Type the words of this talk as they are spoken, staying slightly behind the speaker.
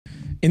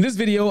In this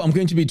video, I'm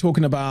going to be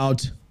talking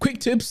about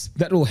quick tips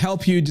that will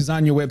help you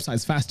design your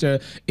websites faster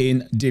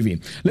in Divi.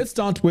 Let's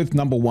start with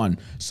number one.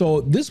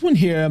 So this one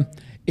here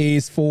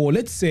is for,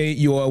 let's say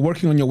you're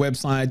working on your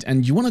website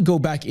and you want to go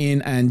back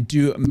in and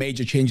do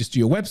major changes to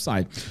your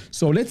website.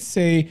 So let's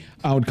say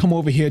I would come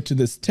over here to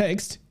this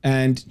text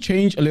and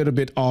change a little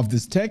bit of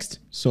this text.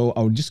 So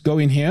I would just go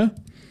in here,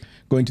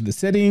 go into the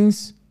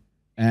settings,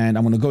 and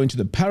I'm going to go into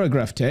the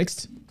paragraph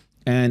text,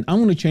 and I'm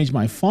going to change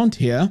my font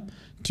here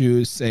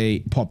to say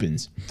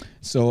Poppins.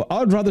 So I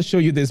would rather show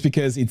you this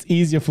because it's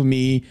easier for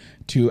me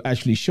to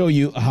actually show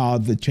you how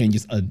the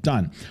changes are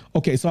done.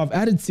 Okay, so I've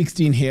added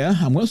 16 here.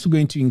 I'm also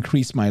going to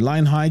increase my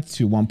line height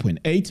to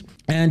 1.8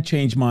 and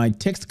change my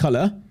text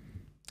color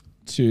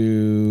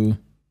to,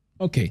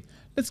 okay,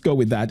 let's go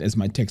with that as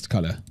my text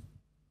color.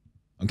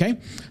 Okay,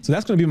 so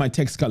that's going to be my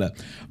text color.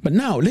 But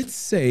now let's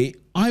say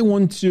I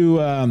want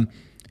to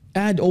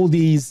add all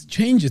these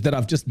changes that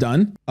I've just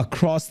done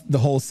across the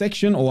whole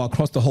section or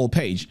across the whole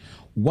page.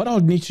 What I'll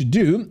need to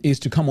do is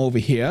to come over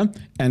here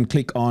and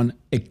click on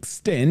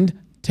Extend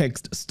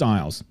Text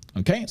Styles.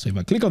 Okay, so if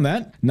I click on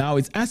that, now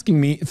it's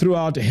asking me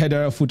throughout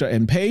header, footer,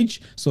 and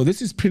page. So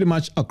this is pretty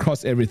much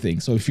across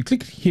everything. So if you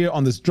click here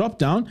on this drop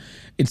down,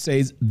 it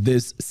says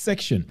this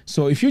section.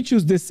 So if you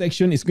choose this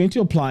section, it's going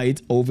to apply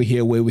it over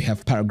here where we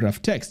have paragraph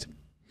text.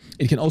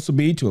 It can also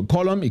be to a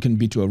column, it can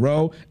be to a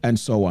row, and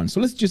so on. So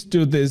let's just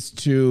do this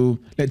to,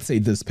 let's say,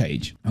 this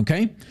page.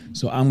 Okay,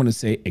 so I'm going to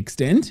say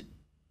extend.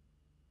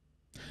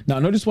 Now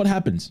notice what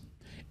happens.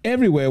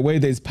 Everywhere where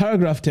there's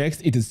paragraph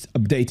text, it is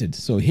updated.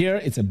 So here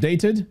it's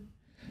updated.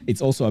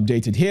 It's also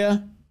updated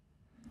here.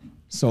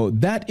 So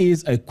that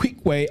is a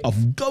quick way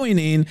of going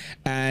in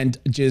and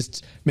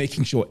just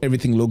making sure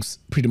everything looks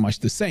pretty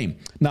much the same.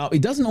 Now,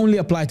 it doesn't only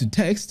apply to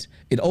text,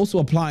 it also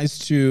applies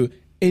to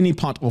any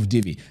part of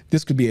Divi.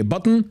 This could be a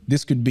button,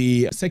 this could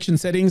be section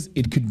settings,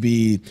 it could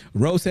be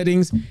row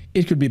settings,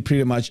 it could be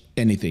pretty much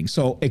anything.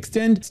 So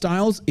extend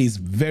styles is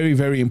very,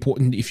 very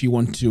important if you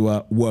want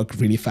to work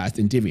really fast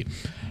in Divi.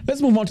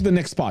 Let's move on to the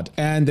next part.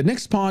 And the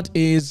next part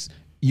is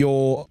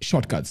your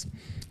shortcuts.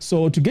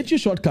 So to get your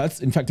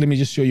shortcuts, in fact, let me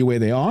just show you where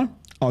they are.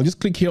 I'll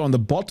just click here on the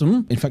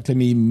bottom. In fact, let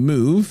me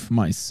move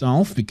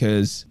myself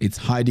because it's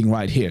hiding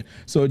right here.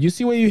 So you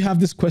see where you have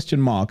this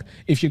question mark.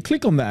 If you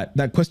click on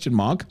that question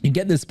mark, you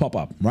get this pop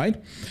up, right?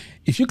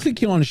 If you click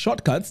here on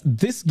shortcuts,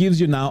 this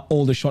gives you now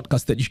all the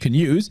shortcuts that you can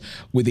use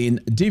within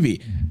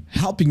Divi,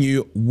 helping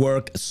you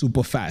work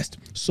super fast.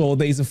 So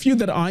there's a few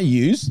that I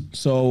use.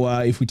 So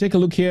if we take a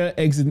look here,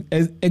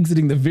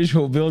 exiting the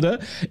Visual Builder,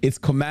 it's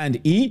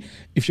Command E.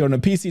 If you're on a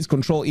PC, it's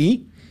Control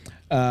E.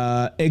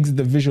 Exit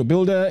the Visual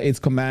Builder,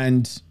 it's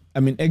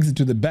exit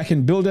to the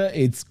backend builder,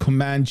 it's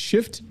Command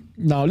Shift.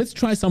 Now let's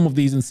try some of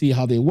these and see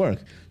how they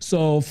work.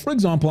 So for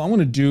example, I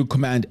want to do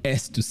Command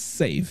S to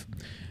save.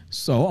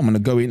 So I'm going to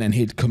go in and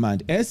hit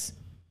Command S,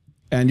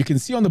 and you can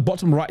see on the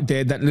bottom right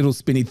there, that little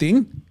spinny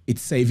thing,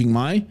 it's saving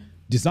my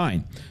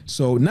design.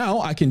 So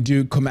now I can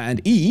do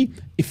Command E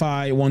if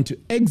I want to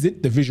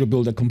exit the Visual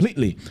Builder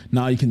completely.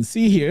 Now you can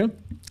see here,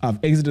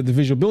 I've exited the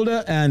Visual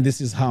Builder and this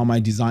is how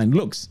my design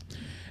looks.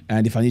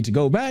 And if I need to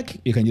go back,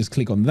 you can just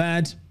click on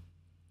that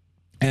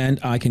and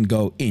I can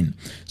go in.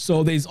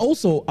 So there's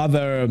also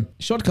other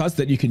shortcuts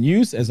that you can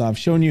use, as I've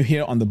shown you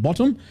here on the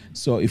bottom.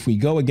 So if we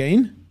go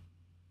again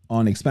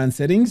on expand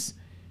settings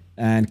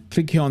and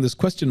click here on this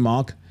question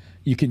mark,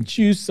 you can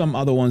choose some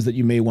other ones that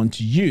you may want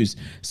to use.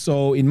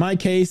 So in my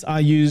case, I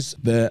use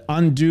the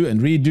undo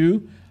and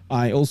redo.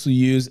 I also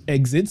use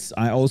exits.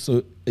 I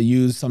also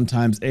use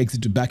sometimes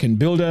exit to backend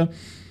builder.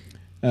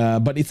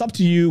 But it's up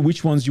to you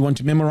which ones you want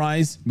to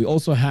memorize. We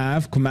also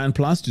have Command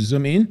Plus to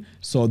zoom in.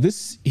 So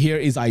this here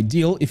is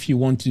ideal if you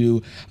want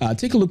to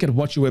take a look at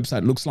what your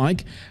website looks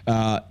like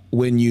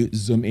when you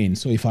zoom in.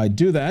 So if I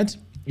do that,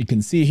 you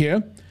can see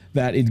here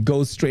that it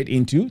goes straight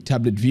into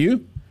tablet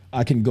view.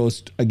 I can go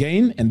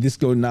again, and this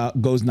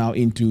goes now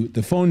into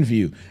the phone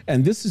view.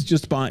 And this is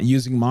just by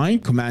using my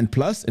Command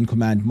Plus and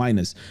Command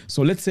Minus.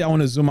 So let's say I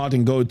want to zoom out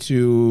and go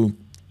to,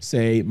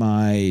 say,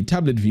 my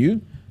tablet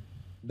view.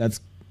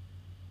 That's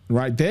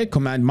right there,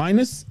 Command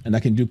Minus, and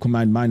I can do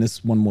Command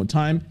Minus one more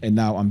time, and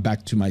now I'm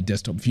back to my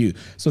desktop view.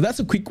 So that's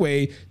a quick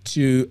way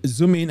to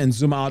zoom in and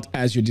zoom out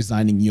as you're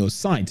designing your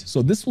site.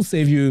 So this will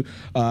save you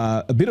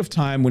a bit of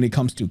time when it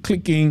comes to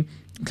clicking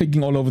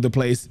all over the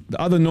place. The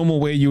other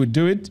normal way you would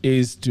do it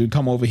is to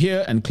come over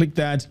here and click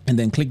that, and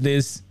then click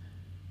this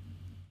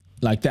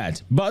like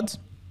that. But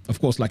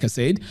of course, like I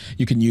said,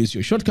 you can use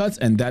your shortcuts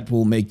and that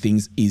will make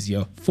things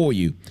easier for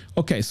you.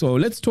 Okay, so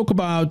let's talk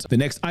about the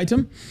next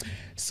item.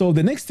 So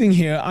the next thing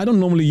here, I don't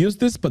normally use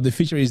this, but the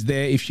feature is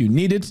there if you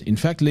need it. In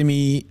fact, let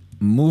me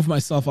move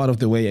myself out of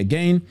the way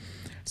again.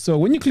 So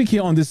when you click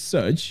here on this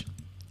search,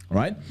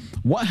 right,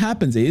 what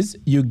happens is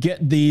you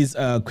get these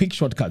quick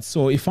shortcuts.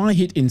 So if I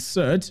hit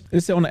insert,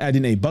 let's say I want to add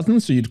in a button.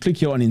 So you'd click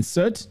here on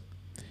insert,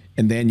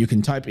 and then you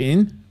can type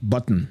in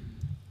button.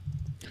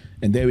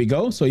 And there we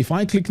go. So if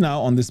I click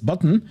now on this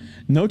button,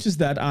 notice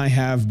that I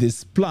have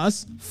this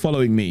plus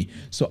following me.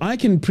 So I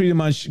can pretty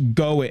much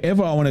go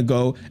wherever I want to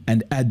go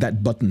and add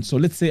that button. So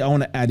let's say I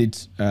want to add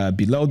it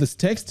below this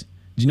text.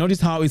 Do you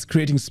notice how it's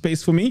creating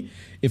space for me?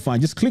 If I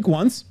just click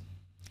once,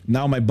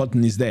 now my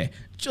button is there,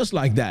 just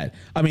like that.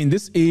 I mean,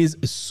 this is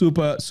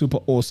super, super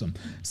awesome.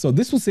 So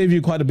this will save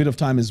you quite a bit of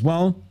time as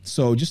well.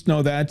 So just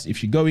know that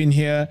if you go in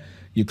here,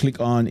 you click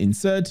on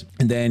insert,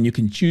 and then you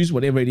can choose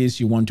whatever it is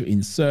you want to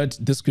insert.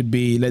 This could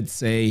be, let's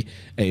say,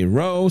 a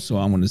row. So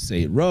I'm going to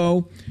say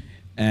row.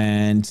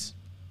 And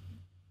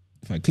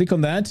if I click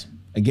on that,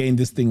 again,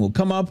 this thing will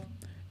come up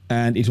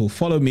and it will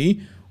follow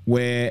me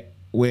where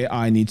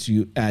I need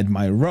to add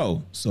my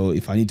row. So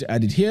if I need to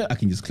add it here, I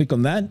can just click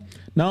on that.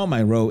 Now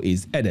my row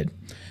is added.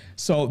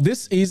 So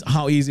this is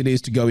how easy it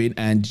is to go in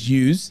and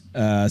use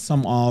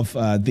some of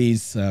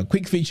these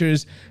quick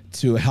features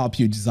to help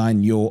you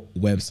design your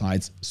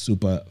websites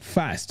super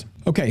fast.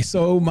 Okay,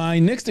 so my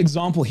next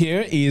example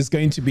here is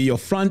going to be your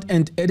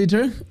front-end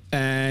editor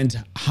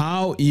and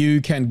how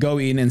you can go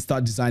in and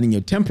start designing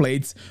your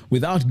templates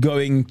without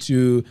going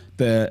to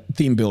the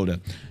theme builder.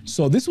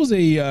 So this was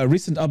a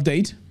recent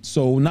update.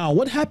 So now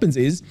what happens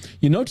is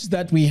you notice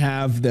that we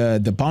have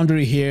the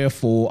boundary here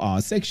for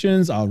our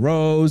sections, our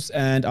rows,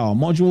 and our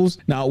modules.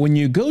 Now, when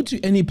you go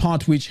to any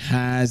part which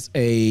has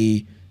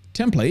a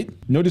template,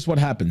 notice what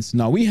happens.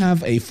 Now we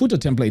have a footer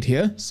template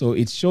here. So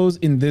it shows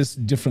in this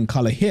different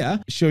color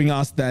here, showing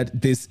us that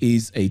this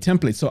is a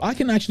template. So I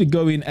can actually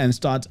go in and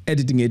start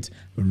editing it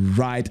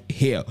right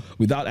here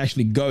without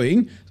actually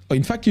going.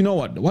 In fact, you know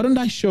what? Why don't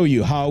I show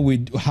you how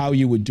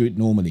you would do it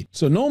normally?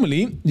 So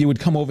normally you would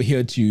come over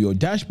here to your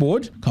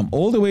dashboard, come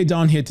all the way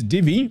down here to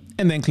Divi,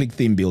 and then click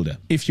Theme Builder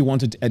if you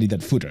wanted to edit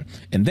that footer.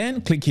 And then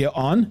click here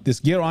on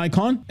this gear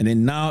icon, and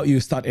then now you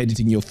start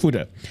editing your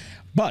footer.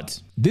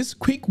 But this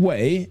quick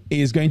way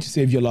is going to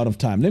save you a lot of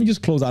time. Let me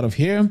just close out of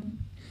here.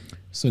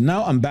 So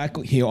now I'm back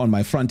here on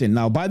my front end.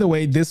 Now, by the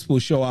way, this will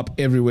show up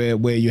everywhere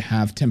where you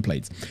have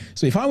templates.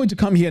 So if I were to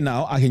come here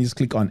now, I can just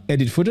click on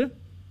Edit Footer.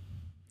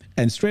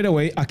 And straight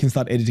away, I can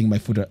start editing my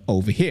footer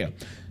over here.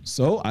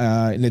 So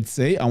let's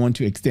say I want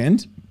to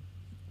extend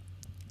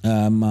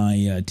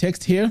my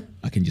text here.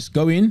 I can just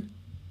go in.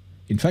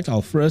 In fact,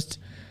 I'll first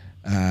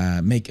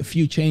make a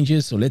few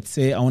changes. So let's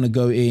say I want to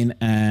go in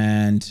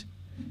and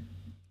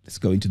let's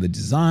go into the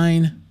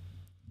design,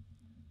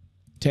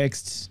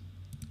 text,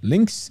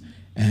 links,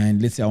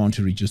 and let's say I want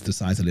to reduce the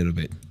size a little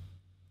bit.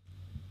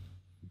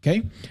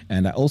 Okay,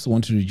 and I also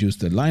want to reduce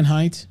the line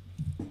height.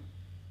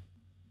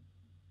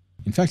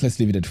 In fact, let's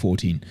leave it at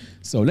 14.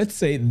 So let's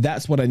say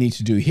that's what I need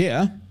to do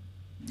here.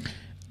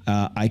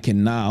 I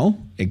can now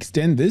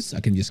extend this. I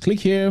can just click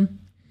here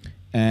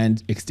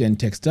and extend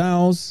text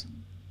styles.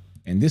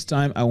 And this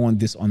time I want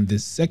this on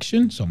this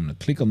section. So I'm going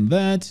to click on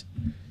that,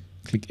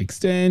 click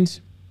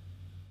extend,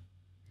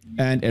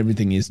 and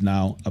everything is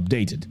now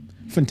updated.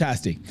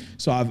 Fantastic.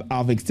 So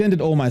I've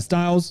extended all my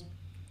styles,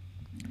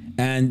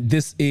 and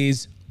this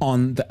is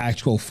on the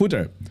actual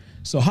footer.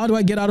 So how do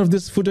I get out of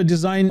this footer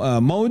design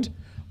mode?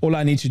 All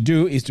I need to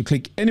do is to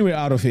click anywhere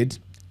out of it,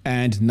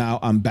 and now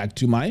I'm back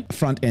to my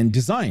front end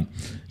design.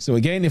 So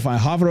again, if I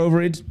hover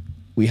over it,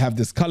 we have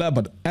this color,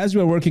 but as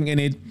we're working in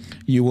it,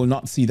 you will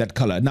not see that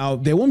color. Now,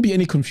 there won't be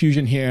any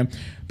confusion here,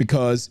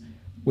 because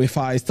if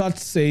I start,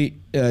 say,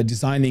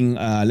 designing,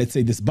 let's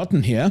say this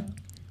button here,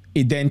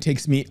 it then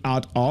takes me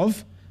out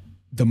of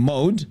the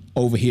mode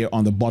over here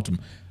on the bottom.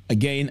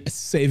 Again,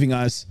 saving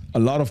us a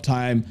lot of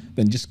time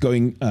than just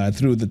going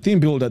through the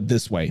theme builder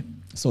this way.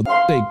 So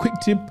that's a quick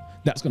tip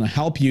that's going to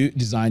help you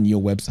design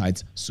your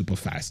websites super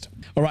fast.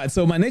 All right,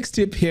 so my next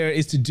tip here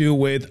is to do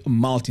with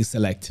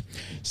multi-select.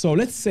 So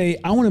let's say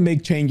I want to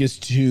make changes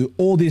to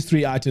all these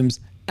three items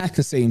at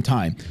the same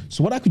time.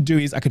 So what I could do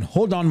is I can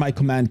hold down my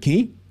command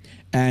key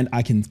and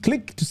I can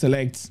click to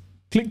select,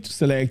 click to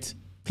select,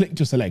 click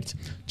to select,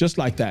 just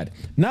like that.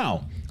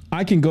 Now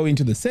I can go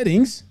into the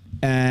settings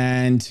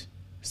and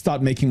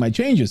start making my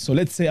changes. So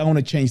let's say I want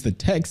to change the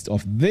text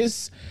of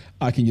this.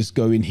 I can just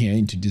go in here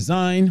into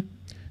design,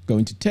 go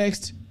into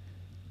text.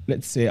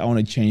 Let's say I want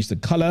to change the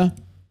color,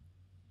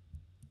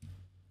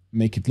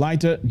 make it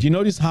lighter. Do you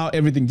notice how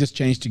everything just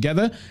changed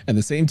together at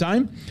the same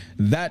time?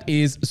 That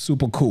is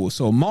super cool.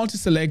 So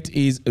multi-select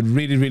is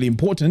really, really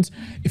important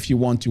if you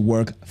want to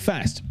work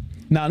fast.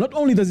 Now, not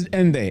only does it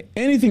end there,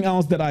 anything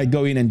else that I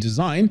go in and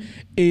design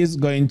is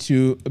going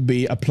to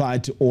be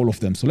applied to all of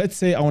them. So let's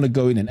say I want to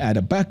go in and add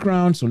a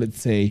background. So let's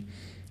say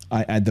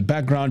I add the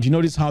background. You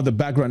notice how the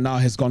background now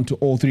has gone to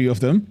all three of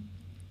them.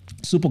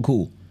 Super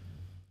cool.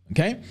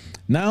 Okay,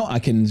 now I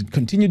can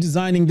continue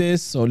designing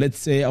this. So let's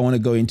say I want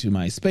to go into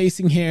my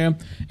spacing here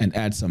and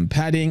add some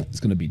padding. It's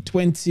going to be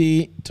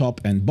 20 top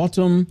and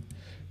bottom,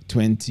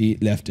 20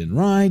 left and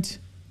right.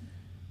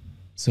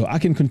 So I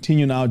can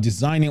continue now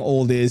designing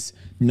all this,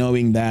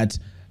 knowing that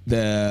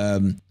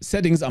the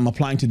settings I'm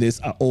applying to this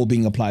are all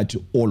being applied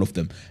to all of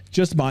them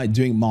just by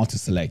doing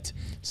multi-select.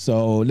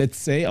 So let's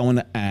say I want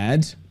to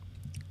add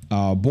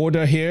a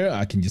border here.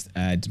 I can just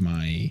add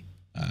my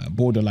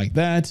border like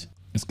that.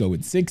 Let's go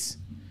with 6.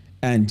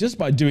 And just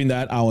by doing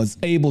that, I was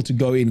able to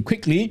go in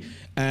quickly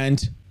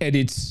and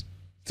edit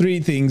 3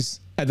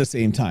 things at the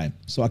same time.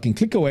 So I can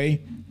click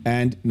away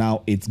and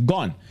now it's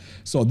gone.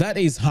 So that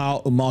is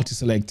how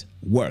Multiselect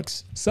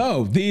works.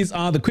 So these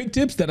are the quick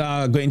tips that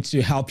are going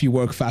to help you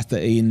work faster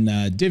in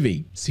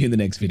Divi. See you in the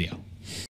next video.